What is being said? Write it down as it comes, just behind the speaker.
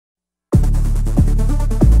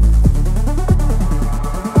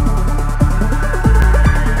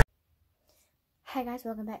Hi guys,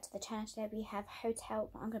 welcome back to the channel. Today we have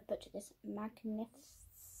Hotel, I'm going to butcher this, Magnifique.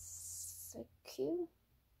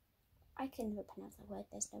 I can never pronounce that word,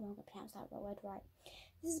 there's no one going to pronounce that word right.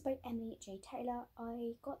 This is by Emily J. Taylor.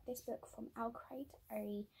 I got this book from Our Crate.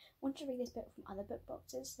 I wanted to read this book from other book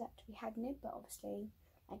boxes that we had in it, but obviously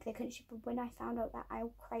they couldn't ship it. When I found out that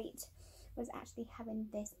Our Crate was actually having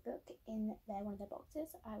this book in one of their boxes,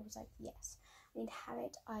 I was like, yes, I need to have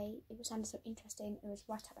it. It sounded so interesting, it was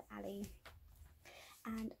right up my alley.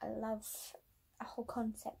 And I love a whole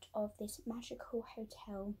concept of this magical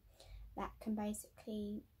hotel that can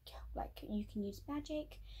basically, you can use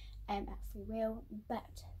magic at free will,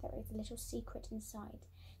 but there is a little secret inside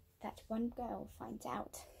that one girl finds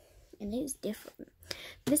out, and it is different.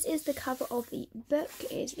 This is the cover of the book.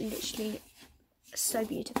 It is literally so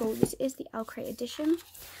beautiful. This is the Our Crate edition.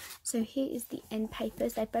 So here is the end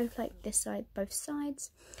papers. They're both like this side, both sides,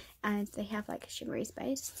 and they have like a shimmery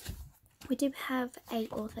space. We do have a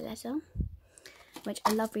author letter, which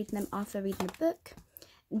I love reading them after reading the book.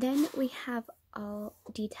 Then we have our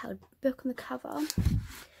detailed book on the cover,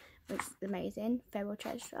 which is amazing, Farewell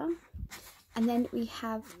Treasure. And then we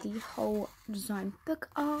have the whole design book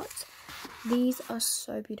art. These are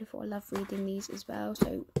so beautiful. I love reading these as well.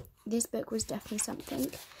 So this book was definitely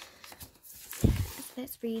something.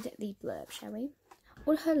 Let's read the blurb, shall we?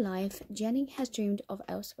 All her life, Jenny has dreamed of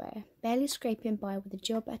elsewhere. Barely scraping by with a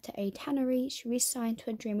job at a tannery, she resigned to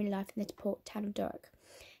a dreamy life in the port town of Durk.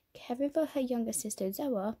 Caring for her younger sister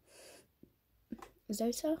Zosa,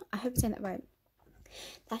 I hope I'm saying that right.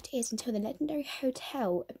 That is until the legendary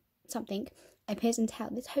hotel appears in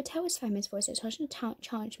town. This hotel is famous for its astonishing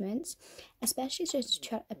enchantments, especially its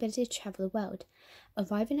ability to travel the world,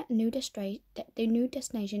 arriving at a new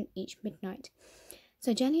destination each midnight.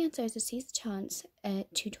 So Jenny and Zosa seize the chance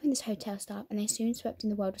to join this hotel staff, and they soon swept in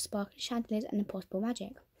the world of sparkling chandeliers and impossible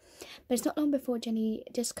magic. But it's not long before Jenny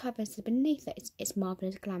discovers that beneath its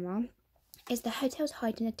marvellous glamour is the hotel's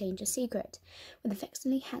hiding a dangerous secret. With the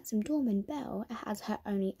vexingly handsome doorman Belle as her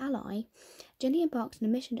only ally, Jenny embarks on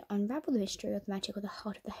a mission to unravel the mystery of the magic of the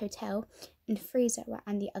heart of the hotel and free Zosa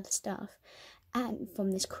and the other staff. And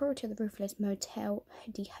from this cruelty of the ruthless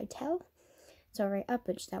hotel. Sorry, I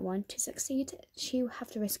butchered that one. To succeed, she will have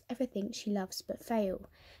to risk everything she loves, but fail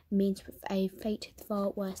means a fate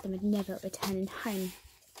far worse than never returning home.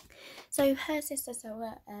 So her sister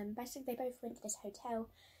Zosa, basically they both went to this hotel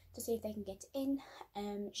to see if they can get in.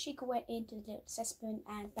 She went into the assessment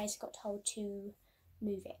and basically got told to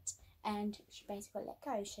move it, and she basically got let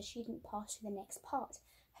go, so she didn't pass to the next part.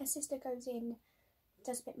 Her sister goes in,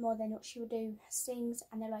 does a bit more than what she would do, sings,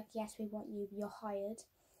 and they're like, yes, we want you, you're hired.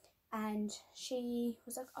 And she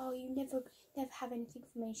was like, oh, you never have anything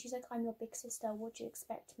for me. She's like, I'm your big sister, what do you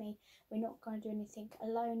expect me? We're not going to do anything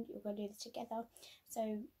alone, we're going to do this together.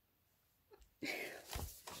 So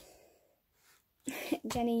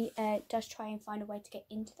Jenny does try and find a way to get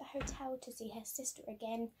into the hotel to see her sister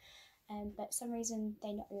again, but for some reason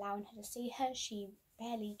they're not allowing her to see her. She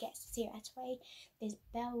barely gets to see her away. This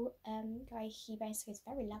Belle guy, he basically is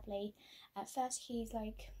very lovely. At first he's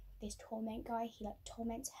like this torment guy, he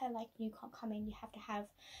torments her, like, you can't come in, you have to have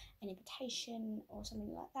an invitation or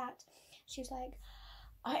something like that. She was like,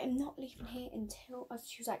 I am not leaving here until,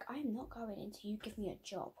 she was like, I am not going until you give me a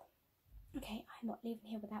job. Okay, I'm not leaving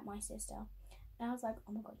here without my sister. And I was like,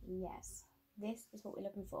 oh my god, yes, this is what we're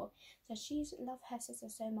looking for. So she's loved her sister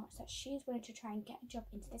so much that she's willing to try and get a job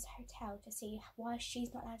into this hotel to see why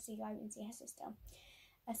she's not allowed to go and see her sister.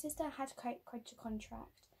 Her sister had to create a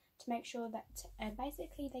contract to make sure that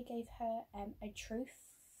basically they gave her a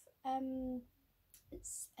truth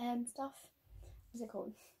stuff, what's it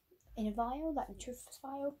called, in a vial, like the truth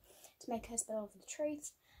vial, to make her spill over the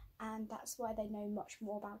truth, and that's why they know much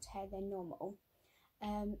more about her than normal.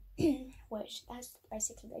 Which that's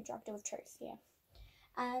basically they drugged her with truth, yeah.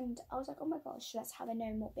 And I was like, oh my gosh, that's how they know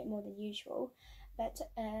a bit more than usual. But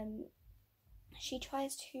she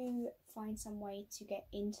tries to find some way to get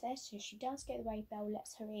into this, so she does get the way. Belle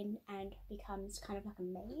lets her in and becomes kind of like a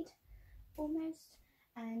maid almost,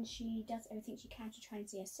 and she does everything she can to try and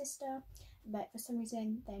see her sister, but for some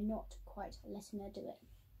reason they're not quite letting her do it.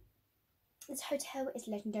 This hotel is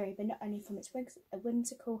legendary, but not only from its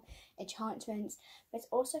whimsical enchantments, but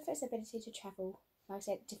also for its ability to travel, like I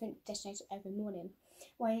said, different destinations every morning.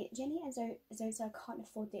 While Jenny and Zosa can't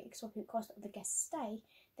afford the exorbitant cost of the guest's stay,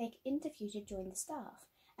 they interview to join the staff,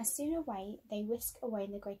 and soon away they whisk away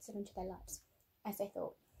in the greatest adventure of their lives, as they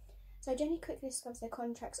thought. So Jenny quickly discovers their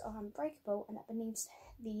contracts are unbreakable, and that beneath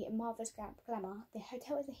the marvellous glamour, the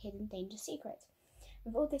hotel is a hidden danger secret.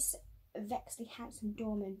 With all this vexedly handsome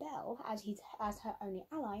doorman Belle as her only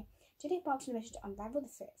ally, Jenny embarks on a mission to unravel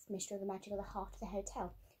the mystery of the magic of the heart of the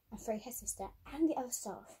hotel and free her sister and the other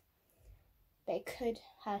staff. But it could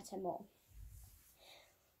hurt her more.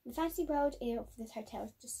 The fantasy world of this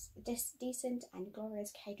hotel is decent and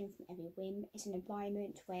glorious, catering from every whim. It's an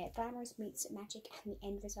environment where glamorous meets magic, and the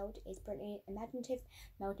end result is brilliant, imaginative,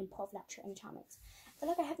 melting pot of luxury and enchantments. I feel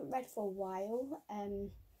like I haven't read for a while,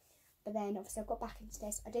 but then obviously I got back into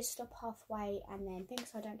this. I did stop halfway, and then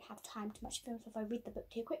because I don't have time to much film, so if I read the book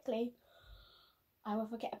too quickly, I will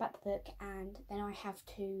forget about the book, and then I have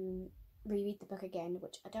to reread the book again,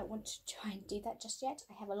 which I don't want to try and do that just yet.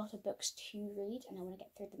 I have a lot of books to read and I want to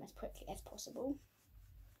get through them as quickly as possible.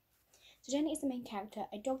 So Jenny is the main character,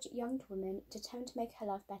 a dogged young woman determined to make her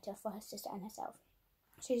life better for her sister and herself.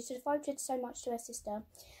 She is devoted so much to her sister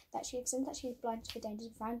that she assumes that she is blind to the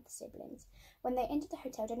dangers around the siblings. When they enter the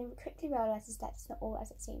hotel, Jenny quickly realises that it's not all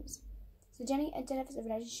as it seems. So Jenny delivers a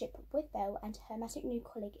relationship with Belle, and her magic new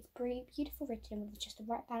colleague is beautiful written with just the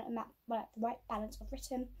right balance of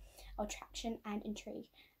written, attraction and intrigue.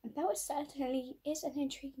 And Belle certainly is an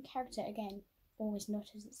intriguing character again, always not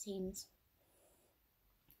as it seems.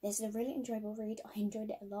 This is a really enjoyable read. I enjoyed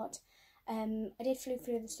it a lot. I did flew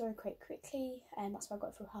through the story quite quickly, and that's why I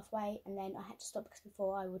got through halfway, and then I had to stop because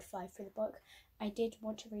before I would fly through the book. I did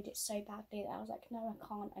want to read it so badly that I was like, no, I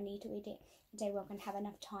can't. I need to read it a day where I can have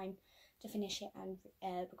enough time to finish it and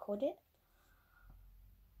record it.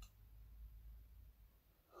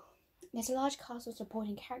 There's a large cast of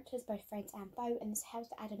supporting characters, both friends and foe, and this helps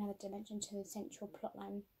to add another dimension to the central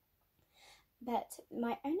plotline. But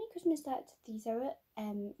my only question is that the Zoa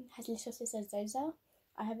has little sister Zoza,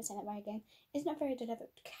 I haven't said that right again, is not a very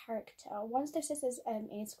developed character. Once the sisters is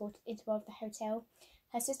escorted into the hotel,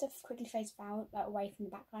 her sister quickly fades away from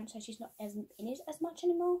the background, so she's not in it as much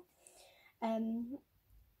anymore.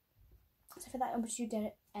 So for that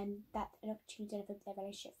opportunity, an opportunity to develop their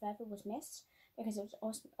relationship further was missed, because it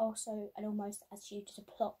was also an almost as huge as a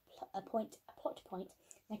plot point,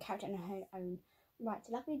 in a character in her own right.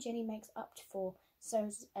 Luckily, Jenny makes up for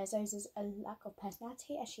Zoza's lack of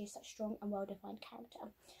personality, as she is such a strong and well-defined character.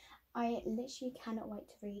 I literally cannot wait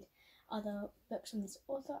to read other books from this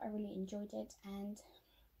author. I really enjoyed it, and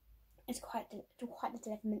it's quite the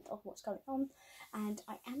development of what's going on, and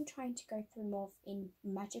I am trying to go through more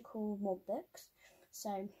books.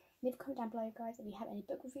 So leave a comment down below, guys, if you have any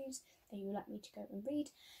book reviews that you would like me to go and read,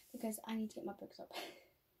 because I need to get my books up.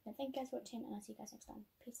 So thank you guys for watching, and I'll see you guys next time.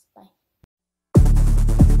 Peace, bye.